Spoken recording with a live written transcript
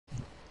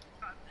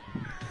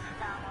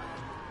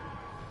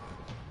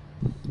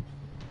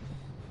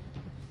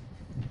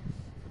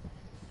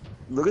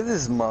Look at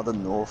this Mother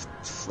North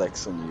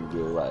flex on you,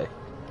 Will, eh?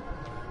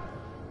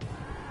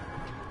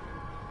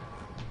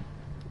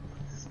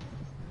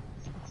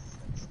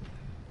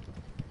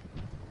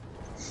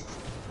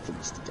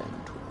 Finish the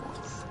game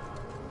twice.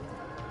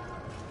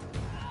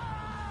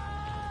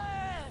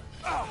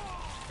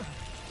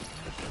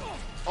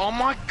 Oh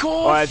my god!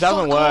 Oh, it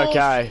doesn't work, off.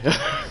 eh?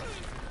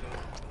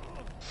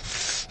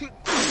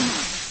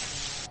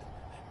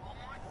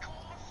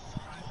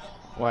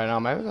 Wait, no,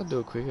 maybe I'll do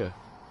it quicker.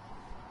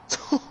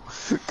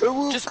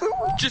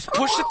 Just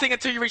push the thing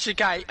until you reach the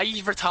gate. Are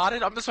you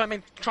retarded? I'm just what I've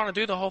been trying to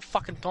do the whole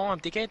fucking time,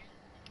 dickhead.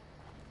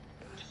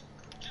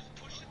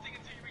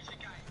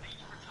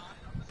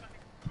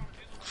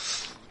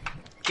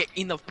 Get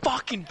in the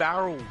fucking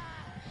barrel.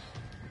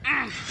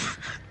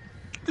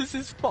 This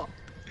is fucked.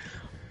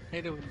 How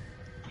you doing?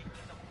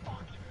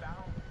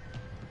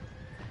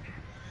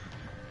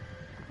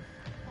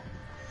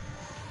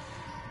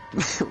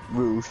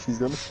 Will, she's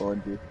gonna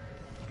find you.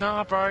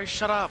 Nah, bro,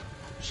 shut up.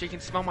 She can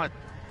smell my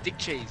dick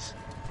cheese.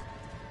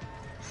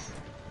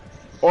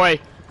 Oi!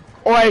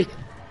 Oi!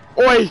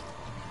 Oi!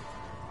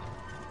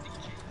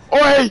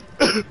 Oi!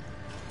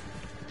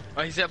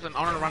 Oh, he's up and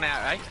I'm gonna run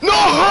out, eh?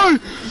 No!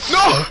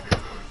 No!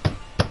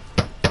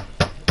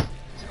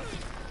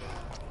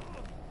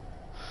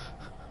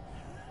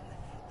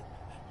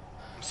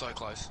 I'm so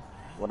close.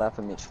 What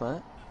happened, Mitch,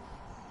 mate?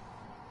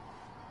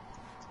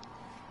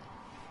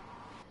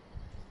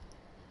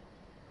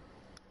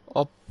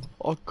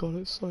 I got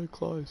it so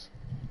close.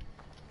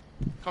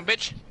 Come on,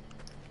 bitch.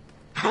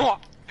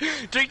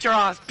 Drink your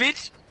ass,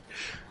 bitch.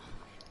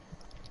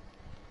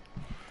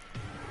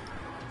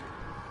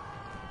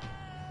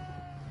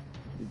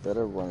 You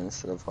better run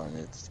instead of home,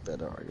 it's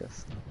better, I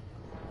guess.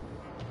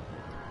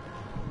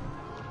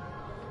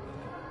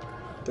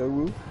 Go,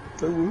 Will.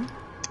 Go, Will.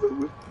 Go,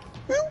 Will.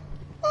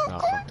 Oh,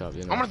 fucked up,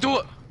 you know. I'm gonna do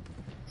it.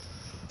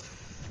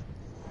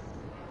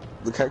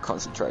 Look how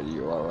concentrated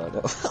you are right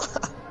now.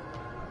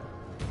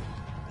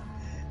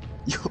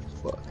 You're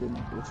fucking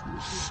awful.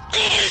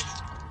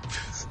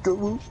 Go,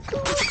 Will.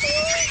 Go,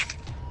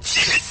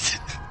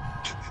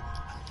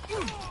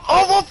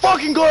 Oh my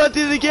fucking god, I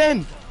did it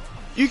again!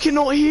 You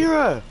cannot hear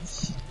her!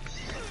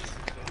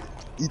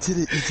 You did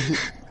it, you did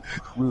it.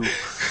 Will.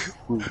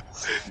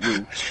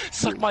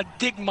 Suck my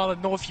dick, Mother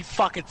North, you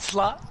fucking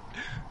slut.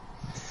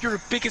 You're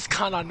the biggest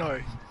cunt I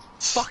know.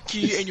 Fuck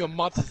you and your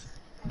mother.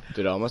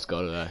 Dude, I almost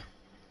got it, eh?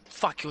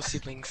 Fuck your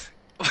siblings.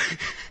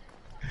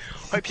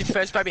 Hope your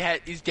first baby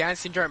is Down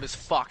syndrome as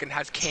fuck and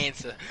has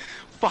cancer.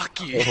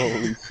 Fuck you.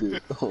 Holy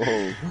shit.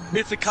 Oh.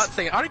 It's a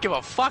cutscene. I don't give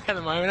a fuck at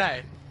the moment,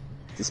 eh?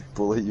 Just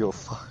bully your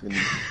fucking...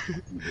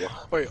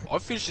 Wait,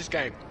 I've finished this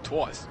game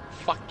twice.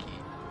 Fuck you.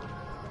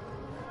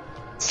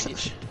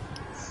 Bitch.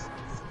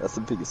 That's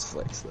the biggest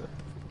flex, though.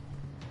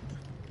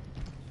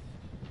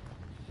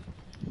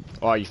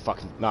 Oh, you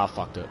fucking... Nah, I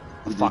fucked it.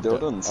 Did you do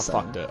it on the I same?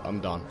 fucked it.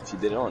 I'm done. If you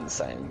did it on the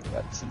same,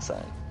 that's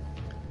insane.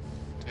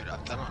 Dude,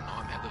 I've done it on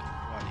 9 handed.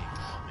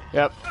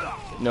 Yep.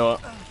 Knew it.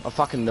 I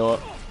fucking knew it.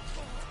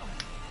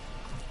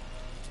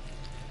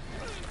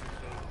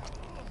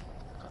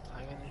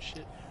 Hanging and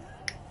shit.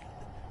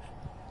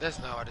 There's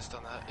no, I just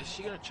done that. Is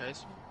she gonna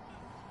chase me?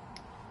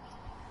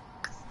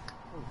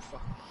 Oh,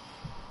 fuck.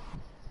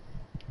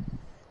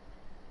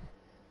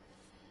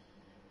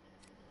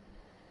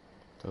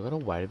 Do I gotta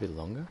wait a bit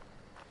longer?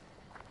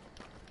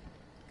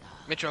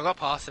 Mitchell, I got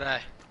past today.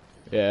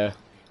 Yeah,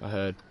 I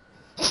heard.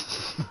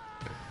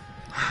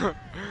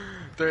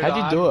 Dude, How'd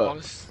you do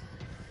it?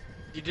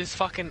 You just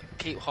fucking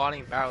keep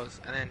hiding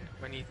barrels, and then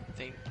when you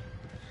think...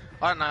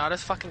 I don't know, I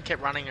just fucking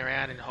kept running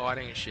around and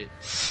hiding and shit.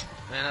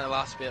 And then at the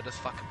last bit, I just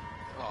fucking...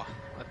 Oh,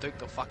 I duked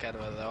the fuck out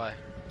of her, though, eh?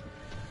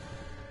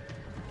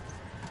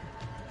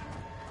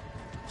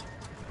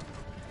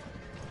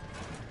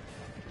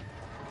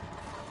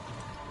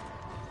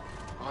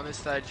 On this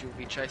stage, you'll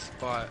be chased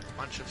by a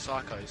bunch of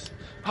psychos.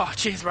 Oh,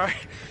 cheers, bro.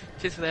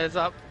 Cheers for the heads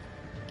up.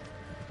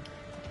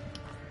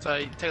 So,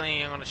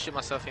 technically, I'm gonna shit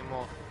myself in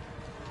more.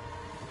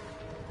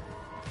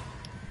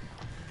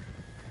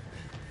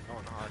 I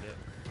won't hide it.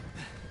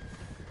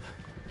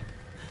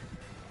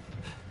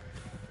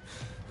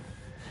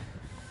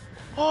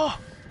 Oh!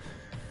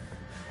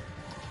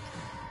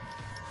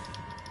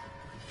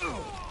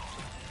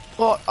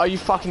 What? Are you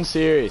fucking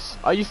serious?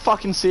 Are you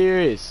fucking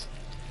serious?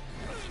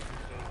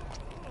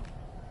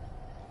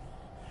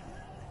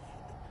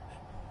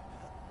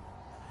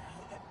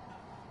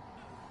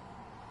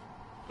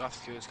 Last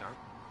few is gone.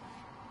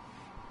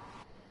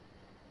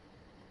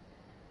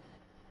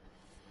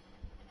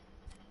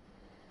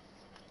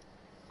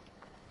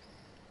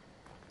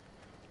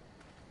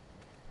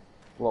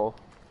 Whoa.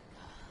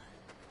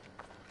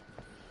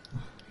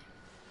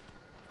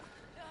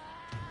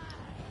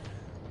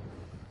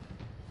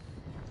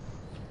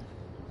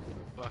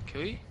 Do I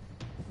kill you?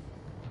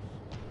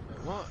 Wait,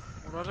 what?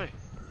 What do I do?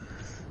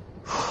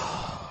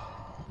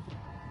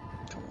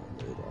 Come on,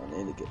 dude. I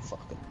need to get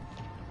fucking...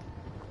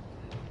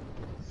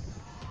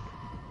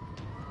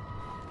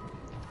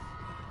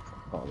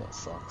 Oh, that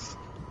sucks.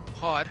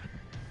 Hide.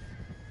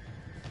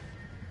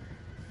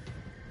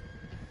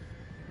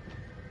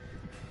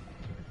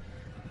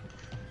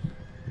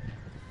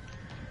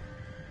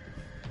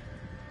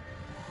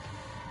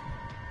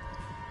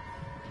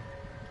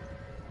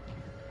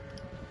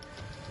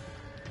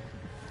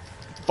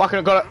 Fucking,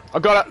 I got it. I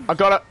got it. I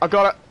got it. I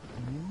got it.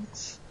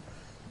 What?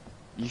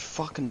 You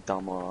fucking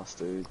dumbass,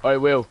 dude. Oh,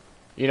 Will.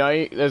 You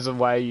know, there's a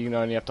way you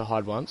only have to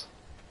hide once.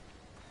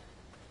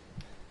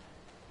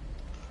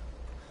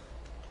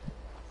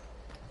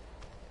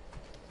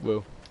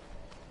 Will.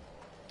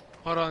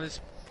 Hold on,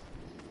 this.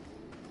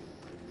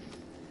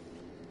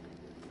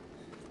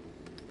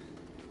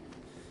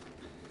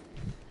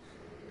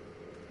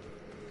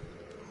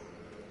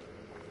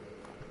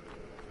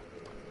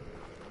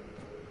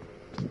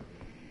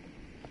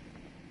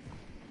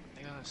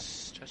 I gotta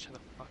stretch the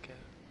fuck out.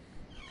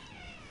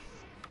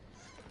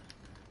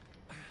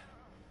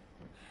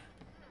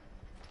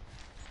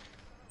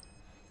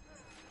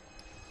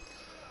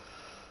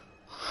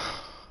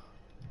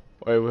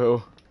 Wait,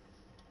 Will.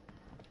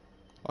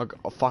 I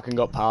fucking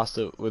got past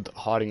it with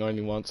hiding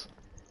only once.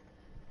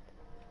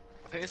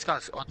 I think this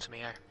guy's onto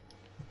me, eh?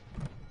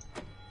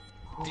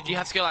 Did you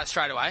have to go like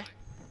straight away?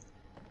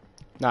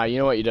 Nah, you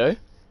know what you do?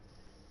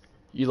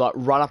 You like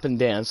run up and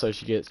down so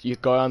she gets. You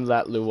go under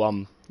that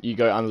little You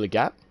go under the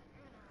gap.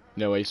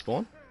 You know where you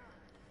spawn?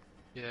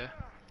 Yeah.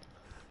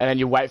 And then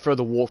you wait for her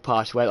to walk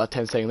past. You wait like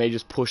 10 seconds. Then you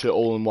just push it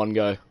all in one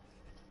go.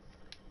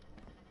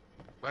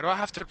 Where do I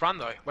have to run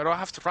though? Where do I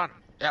have to run?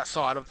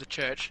 Outside of the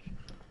church.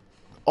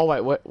 Oh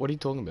wait, what are you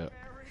talking about?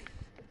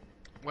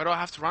 Where do I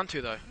have to run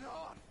to though?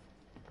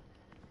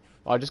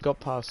 I just got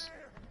past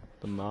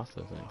the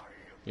Martha thing.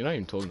 You're not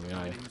even talking to me,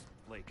 are you?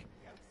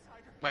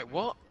 Wait,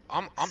 what?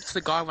 I'm to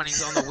the guy when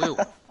he's on the wheel.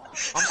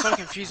 I'm so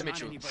confused,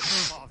 Mitchell.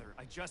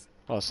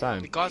 Oh,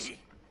 same. The guys.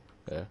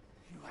 Yeah.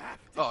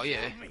 Oh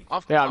yeah.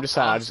 I'm just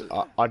saying.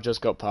 I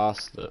just got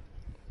past it.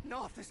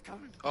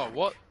 Oh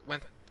what?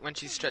 When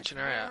she's stretching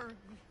her out.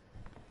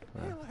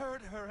 I'll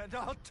hurt her and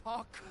I'll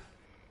talk.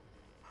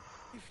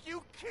 If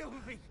you kill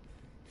me,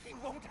 he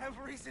won't have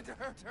reason to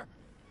hurt her.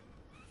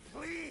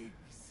 Please.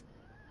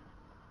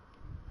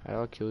 How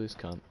do I kill this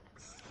cunt?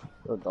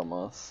 You're a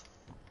dumbass.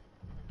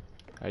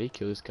 How do you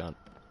kill this cunt?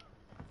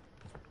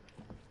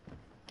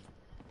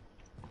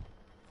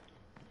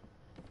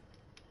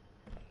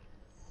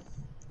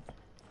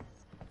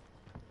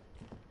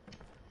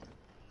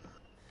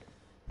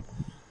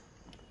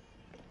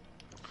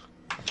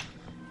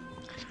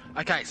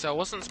 Okay, so I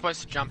wasn't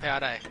supposed to jump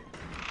out, eh?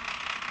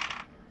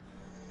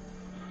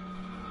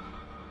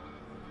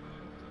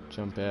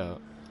 Jump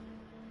out.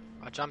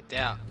 I jumped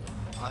out.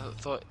 I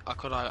thought I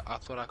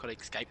could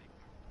escape.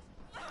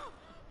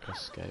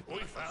 Escape.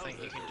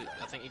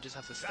 I think you just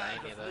have to stay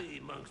in here though.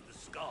 Amongst the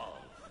skulls,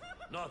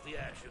 not the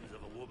actions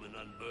of a woman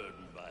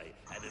unburdened by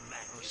an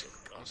immaculate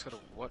I'm just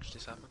gonna watch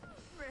this happen.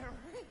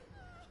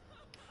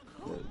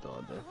 Yeah,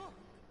 died there.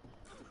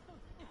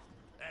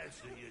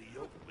 Answer your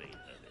yoke mate,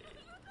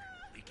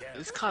 honey.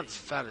 This cunt's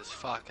fat as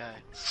fuck, eh?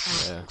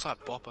 Yeah. Looks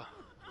like Bopper.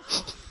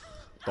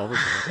 Bobby.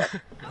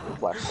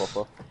 Black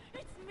Papa.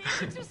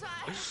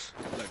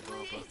 Like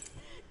Bopper.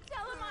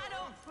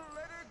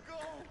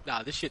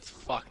 Nah, this shit's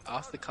fucked.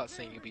 After the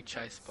cutscene, you'll be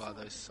chased by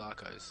those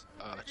psychos.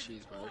 Oh,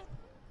 cheese, bro.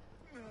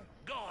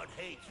 God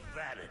hates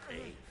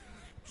vanity.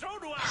 So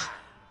do I.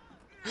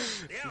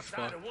 The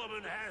outsider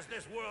woman has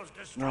this world's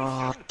destruction.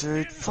 Oh,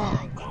 dude,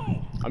 fuck.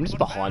 I'm just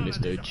behind this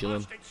dude,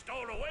 chilling.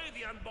 Stole away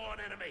the unborn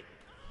enemy.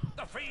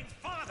 The fiend's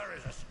father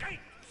is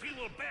escaped. She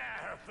will bear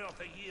her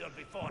filthy yield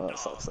before Oh, dawn. that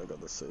sucks, I got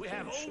the suit We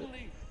have and shit.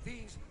 only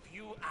these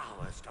few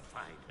hours to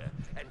find her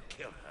and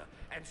kill her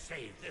and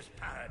save this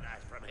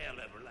paradise from hell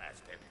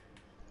everlasting.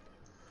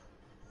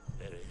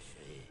 Where is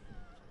she?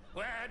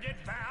 Where did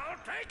Val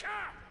take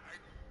her?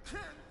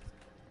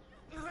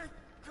 I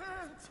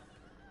can't.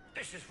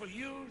 This is for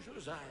you,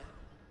 Josiah.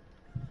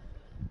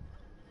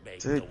 Make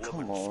Dude, the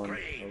come woman on.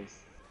 scream.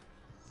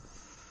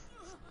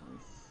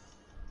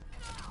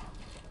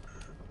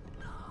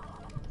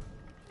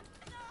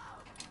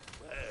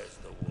 Where's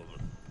the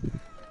woman?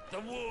 The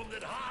womb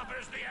that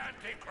harbors the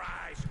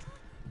Antichrist.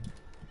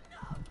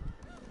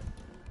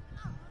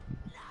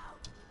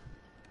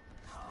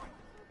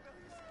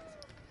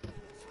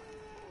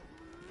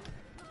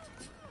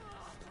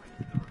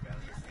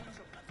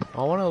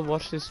 I want to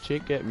watch this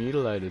chick get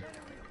mutilated.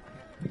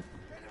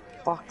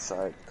 Fuck's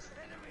sake.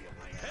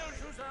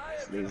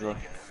 Loser.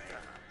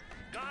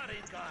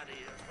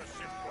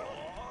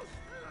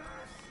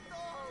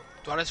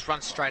 Do I just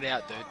run straight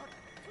out, dude?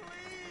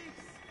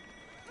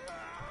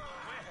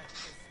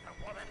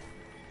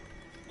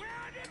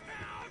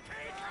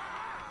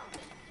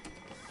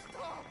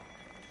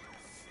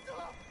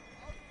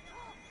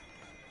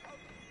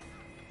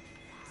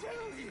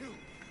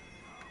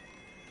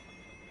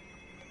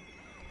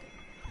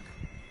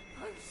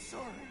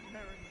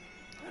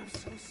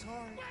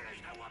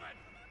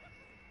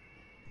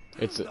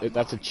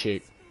 That's a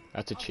chick.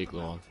 That's a chick,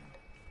 Lauren.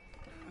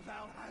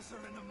 Val has her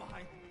in the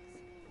mine.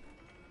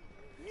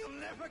 You'll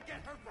never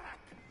get her back.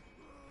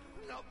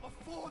 Not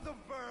before the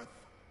birth.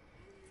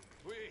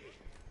 We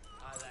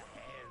are the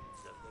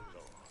hands of the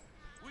Lord.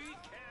 We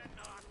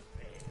cannot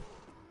fail.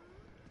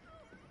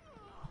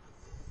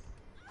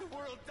 The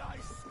world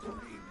dies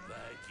screaming.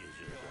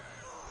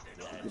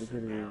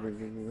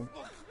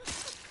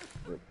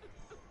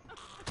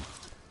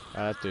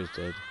 That dude's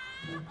dead.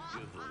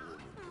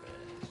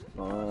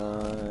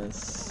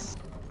 Nice.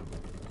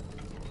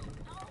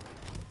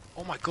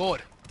 Oh my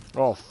god.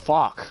 Oh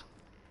fuck.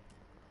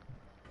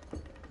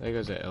 There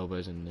goes their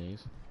elbows and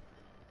knees.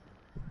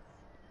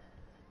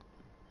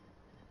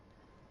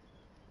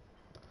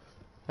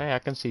 Hey, I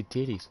can see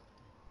titties.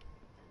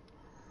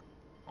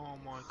 Oh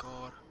my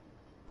god.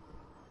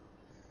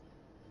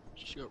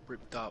 She got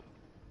ripped up.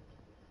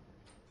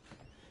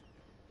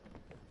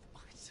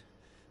 Mines.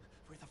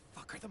 Where the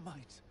fuck are the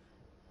mines?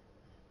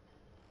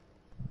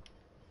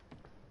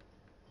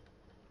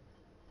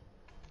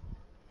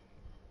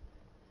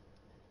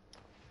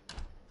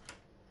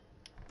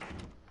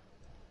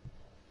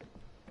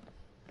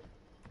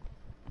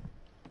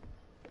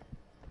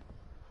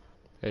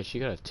 Hey, she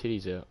got her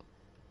titties out.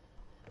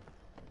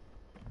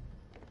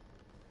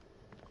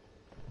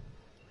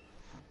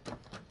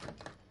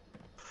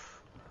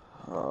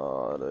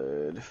 Oh,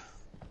 dude.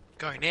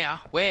 Go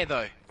now? Where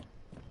though?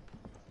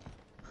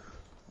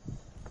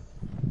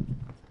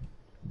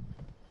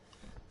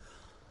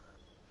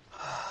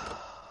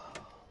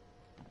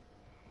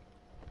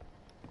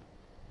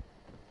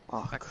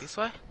 Fuck. Back this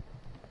way?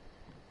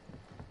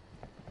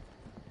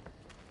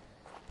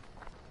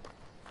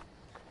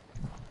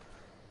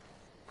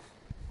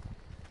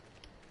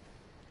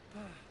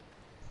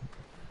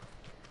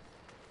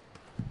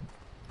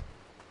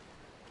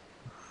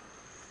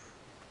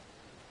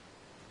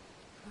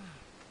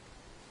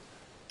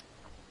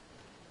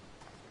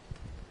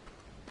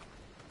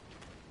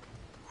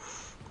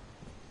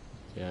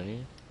 Down here.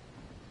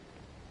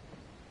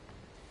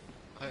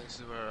 I think this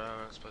is where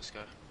I'm supposed to go.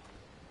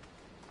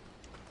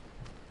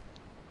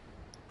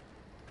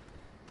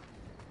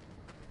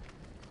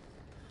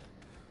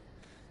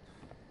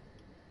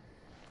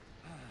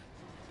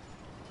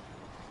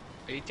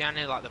 Are you down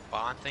there like the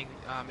barn thing,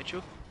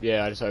 Mitchell?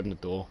 Yeah, I just opened the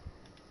door.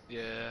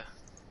 Yeah.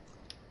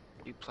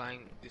 You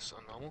playing this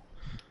on normal?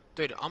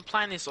 Dude, I'm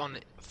playing this on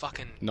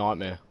fucking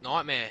Nightmare.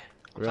 Nightmare.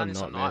 I'm We're playing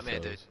this on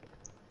Nightmare, fellas. dude.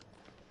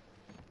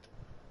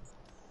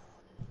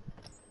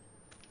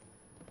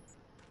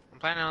 I'm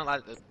playing on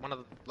like one of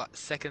the like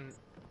second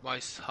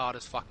most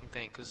hardest fucking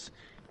thing, because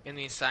in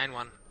the insane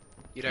one,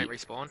 you don't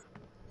respawn.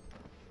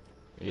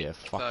 Yeah,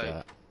 fuck So-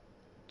 that.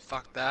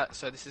 Fuck that.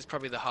 So this is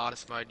probably the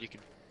hardest mode you could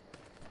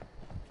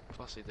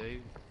possibly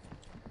do.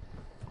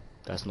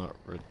 That's not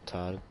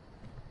retarded.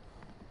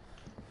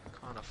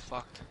 Kind of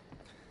fucked.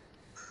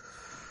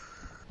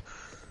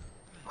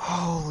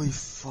 Holy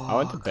fuck. I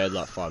went to bed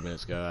like 5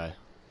 minutes ago, eh?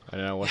 And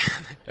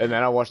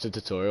then I watched, the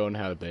tutorial on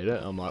how to beat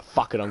it. I'm like,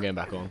 fuck it, I'm getting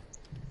back on.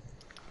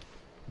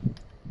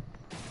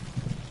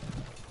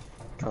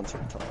 Can't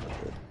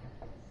retarded, dude.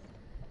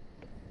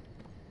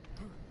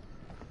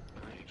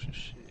 Extra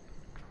shit.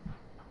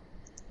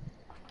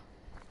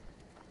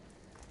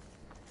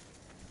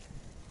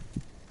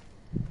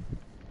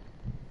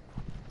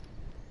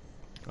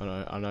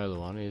 I know the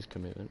one is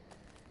commitment.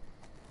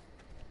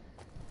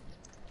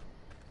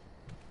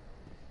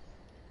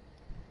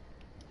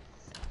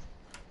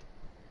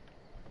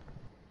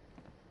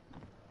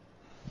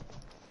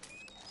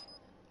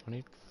 I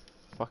need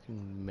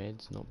fucking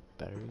meds, not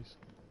batteries.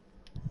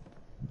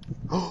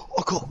 Oh,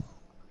 I got.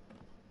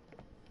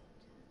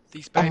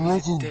 These I'm babies are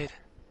legend. dead.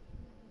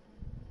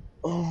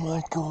 Oh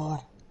my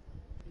god.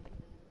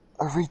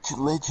 I reached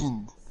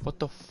legend. What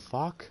the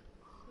fuck?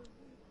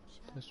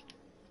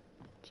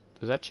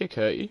 Does that chick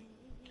hurt you?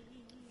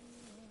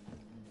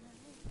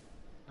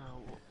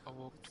 No, I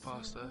walked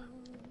past her.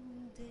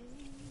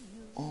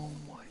 Oh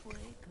my god.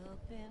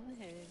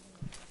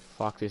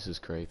 Fuck, this is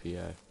creepy,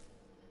 eh?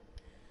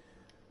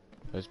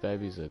 Those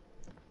babies are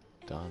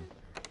done.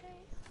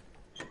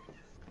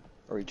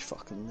 I reached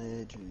fucking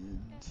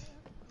legend.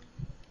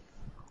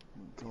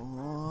 Oh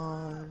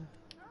my god.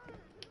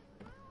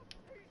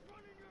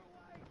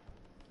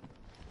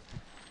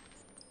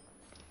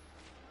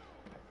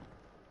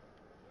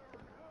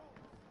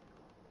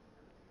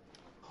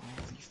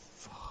 Holy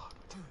fuck,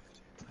 dude.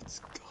 Let's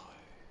go.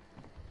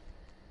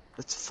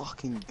 Let's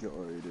fucking go,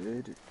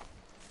 dude.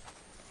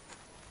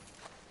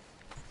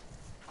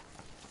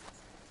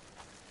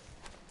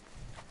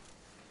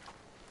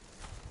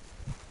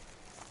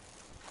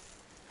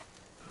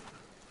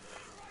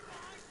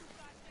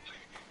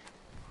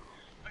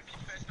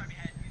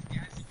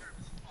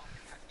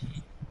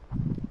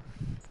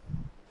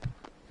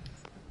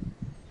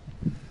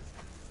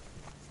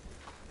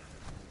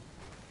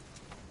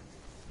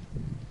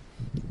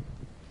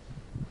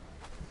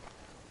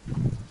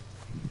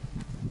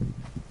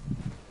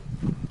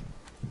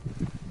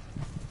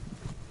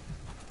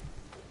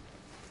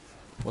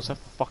 What's that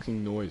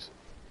fucking noise?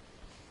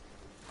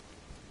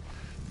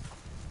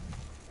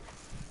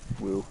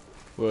 Will.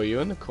 Well, are you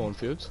in the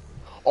cornfields?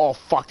 Oh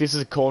fuck, this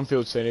is a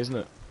cornfield scene, isn't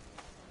it?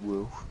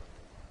 Will.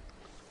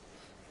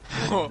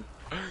 Are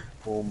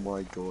Oh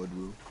my god,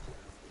 Will.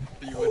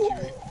 you watching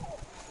me?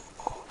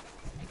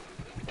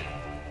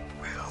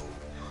 Will.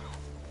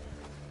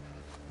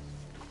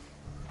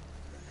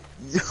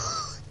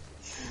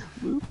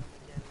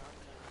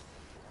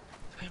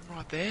 Him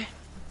right there.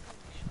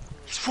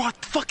 He's right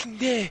fucking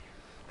there.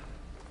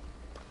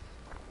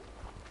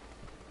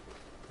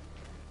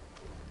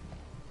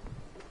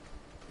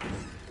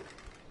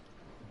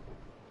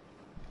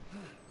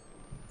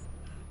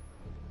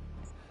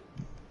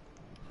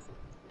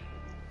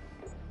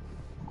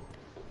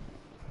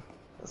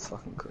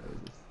 fucking crazy.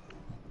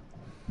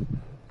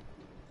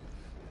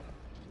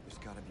 There's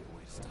gotta be a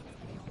way to stop the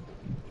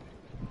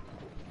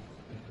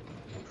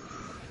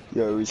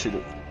wheel. Yo, we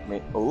should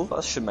make, all of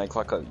us should make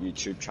like a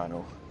YouTube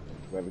channel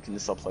where we can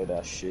just upload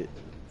our shit.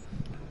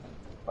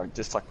 Like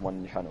just like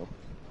one channel.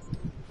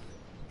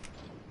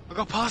 I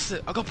got past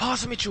it. I got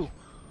past it, Mitchell.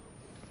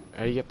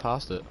 How do you get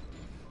past it?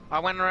 I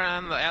went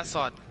around the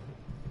outside.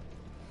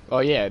 Oh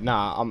yeah,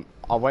 nah,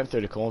 I went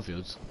through the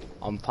cornfields.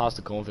 I'm past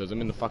the cornfields. I'm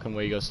in the fucking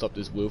where you gotta stop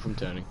this wheel from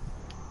turning.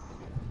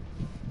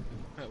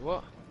 Wait,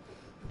 what?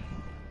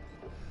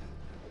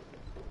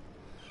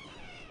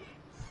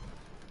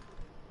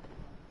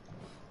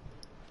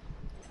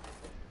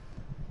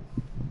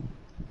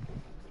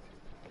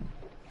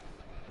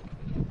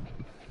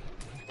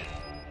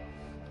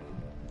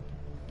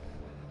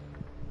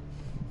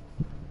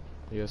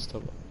 You gotta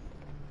stop it.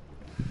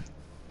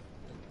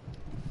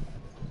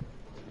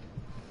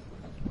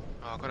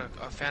 Oh,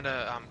 I found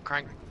a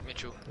crank,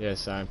 Mitchell. Yeah,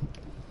 same.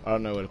 I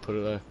don't know where to put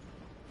it though.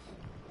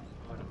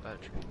 Oh, the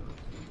battery.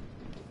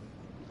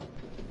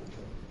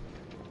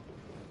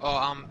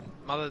 Oh,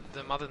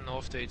 the Mother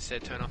North dude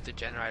said turn off the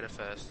generator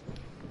first.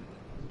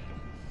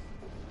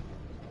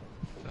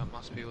 So it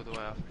must be all the way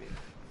up here.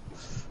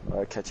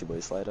 Alright, catch you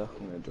boys later.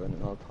 I'm gonna join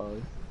another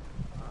party.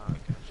 Oh, okay,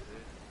 dude.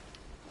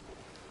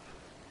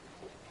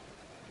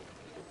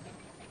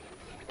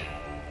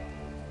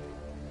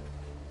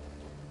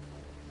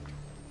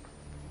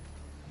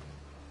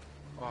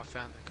 Oh, I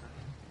found the crank.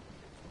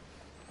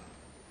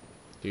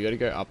 You gotta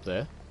go up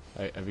there.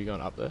 Hey, have you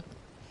gone up there?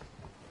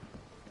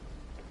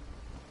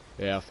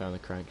 Yeah, I found the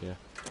crank, yeah.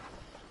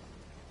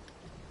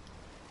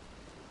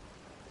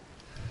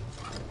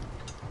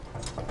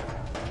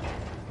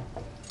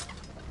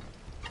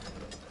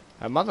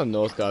 That Mother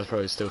North guy's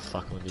probably still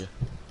fucking with you.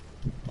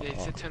 Yeah, he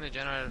said turn the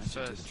generator Do the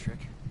first. trick.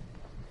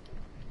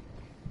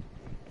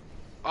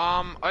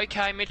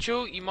 Okay,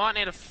 Mitchell, you might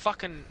need a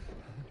fucking...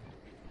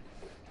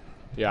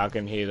 Yeah, I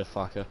can hear the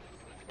fucker.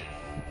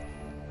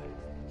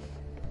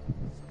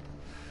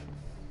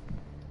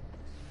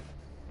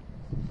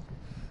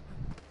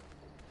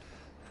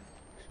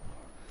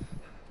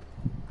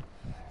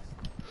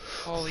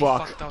 Holy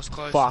Fuck. fuck, that was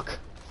close. Fuck.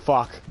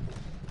 Fuck.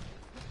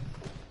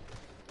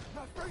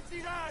 My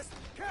frenzied eyes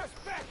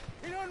cast back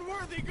in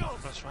unworthy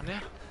ghosts. Let's run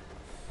now.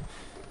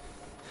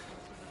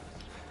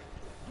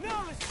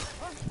 Now this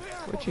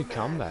unbearable Where'd you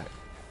come man. back?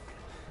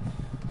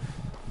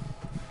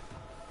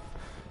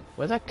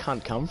 Where'd that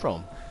cunt come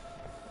from?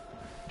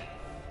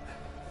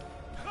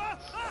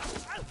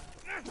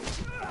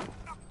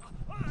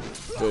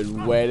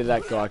 Dude, where did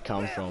that guy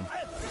come from?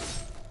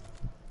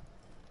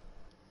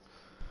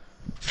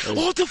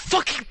 Oh, the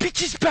fucking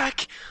bitch is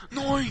back!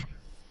 No!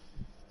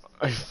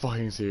 Are you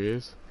fucking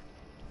serious?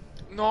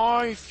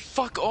 No,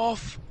 fuck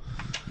off!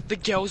 The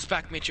girl's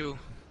back, Mitchell.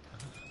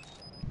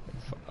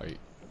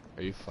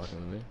 Are you fucking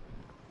with me?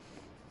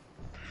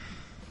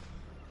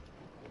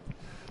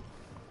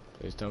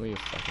 Please tell me you're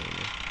fucking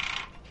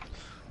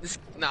with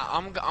me. Nah,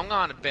 I'm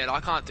going to bed. I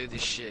can't do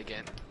this shit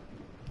again.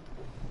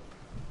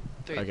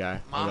 Dude, Okay,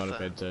 I'm Martha. going to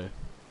bed too.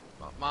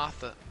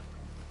 Martha.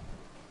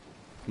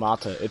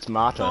 Marta, it's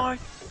Marta. No,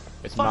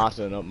 It's fuck.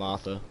 Marta, not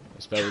Martha.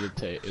 It's spelled with a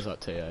T. It's like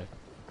T-A.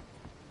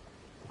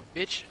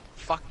 Bitch,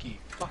 fuck you.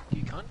 Fuck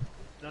you, cunt.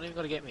 You don't even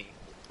gotta get me.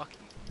 Fuck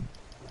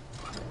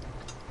you.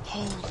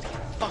 Holy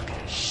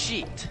fucking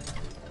shit.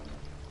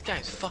 This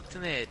game's fucked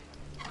in the head.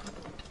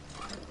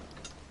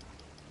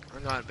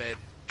 I'm going to bed.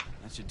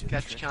 That should do the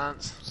Catch trick.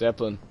 chance.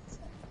 Zeppelin.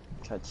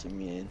 Catch you,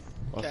 man.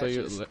 I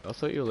Catches.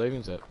 thought you were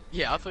leaving, Zepp.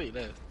 Yeah, I thought you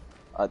lived.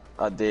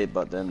 I did,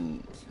 but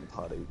then the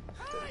party did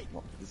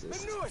not The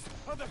exist. newest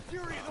of the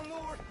fury of the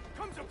Lord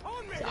comes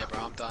upon me. Yeah,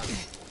 bro, I'm done.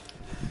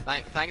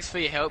 Thanks for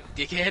your help,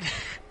 dickhead.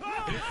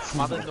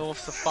 Mother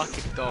North's a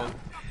fucking dog.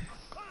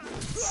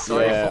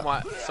 Sorry Yeah.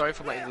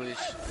 for my English.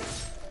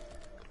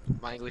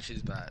 My English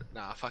is bad.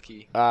 Nah, fuck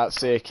you.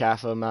 See you,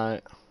 Kaffa,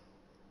 mate.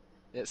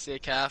 Yeah, see you,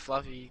 calf.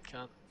 Love you,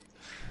 cunt.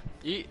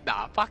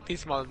 Nah, fuck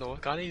this Mother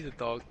North. Cunt, he's a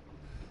dog.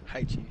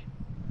 Hate you.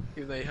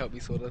 Even though you helped me,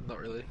 sorta. Not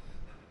really.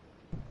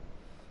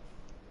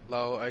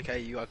 Lol, okay,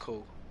 you are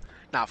cool.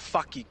 Nah,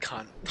 fuck you,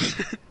 cunt.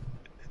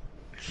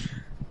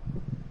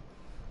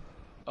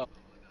 Oh.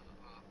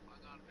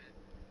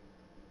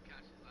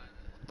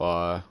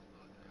 Bye.